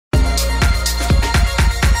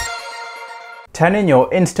Turning your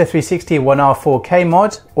Insta360 1R 4K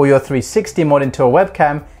mod or your 360 mod into a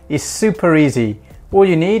webcam is super easy. All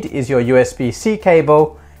you need is your USB-C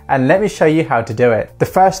cable, and let me show you how to do it. The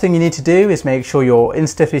first thing you need to do is make sure your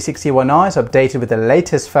Insta360 1R is updated with the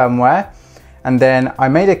latest firmware. And then I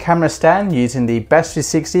made a camera stand using the Best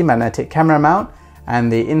 360 magnetic camera mount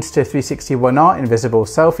and the Insta360 1R invisible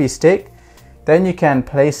selfie stick. Then you can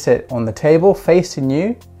place it on the table facing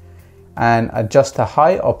you and adjust the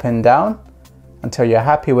height up and down until you're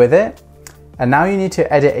happy with it. And now you need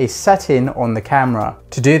to edit a setting on the camera.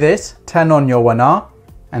 To do this, turn on your 1R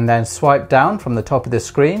and then swipe down from the top of the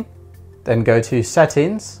screen. Then go to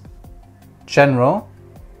Settings, General,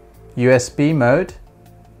 USB mode,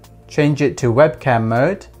 change it to Webcam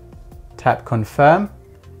mode, tap Confirm,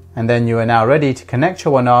 and then you are now ready to connect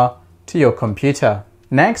your 1R to your computer.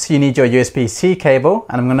 Next, you need your USB-C cable,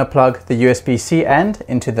 and I'm going to plug the USB-C end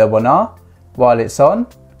into the 1R while it's on,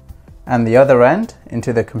 and the other end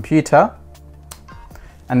into the computer.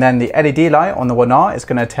 And then the LED light on the 1R is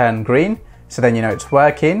going to turn green, so then you know it's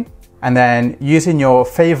working. And then using your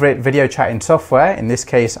favorite video chatting software, in this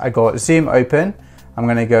case I got Zoom open, I'm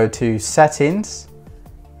going to go to Settings,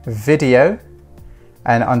 Video,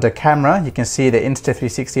 and under Camera you can see the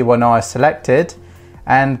Insta360 1R is selected,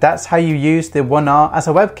 and that's how you use the 1R as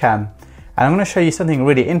a webcam. And I'm going to show you something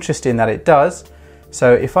really interesting that it does.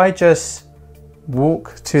 So if I just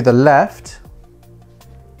walk to the left,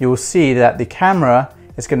 you'll see that the camera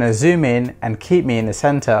is going to zoom in and keep me in the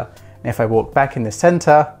center. And if I walk back in the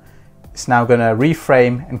center, it's now going to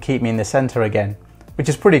reframe and keep me in the center again, which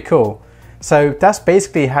is pretty cool. So that's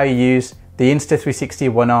basically how you use the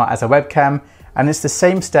Insta360 1R as a webcam, and it's the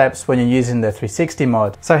same steps when you're using the 360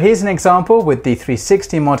 mod. So here's an example with the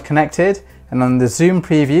 360 mod connected, and on the zoom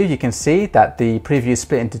preview you can see that the preview is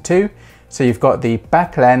split into two. So you've got the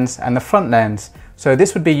back lens and the front lens. So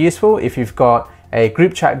this would be useful if you've got a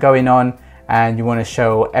group chat going on and you want to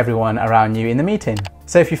show everyone around you in the meeting.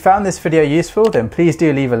 So if you found this video useful, then please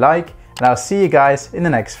do leave a like, and I'll see you guys in the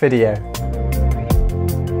next video.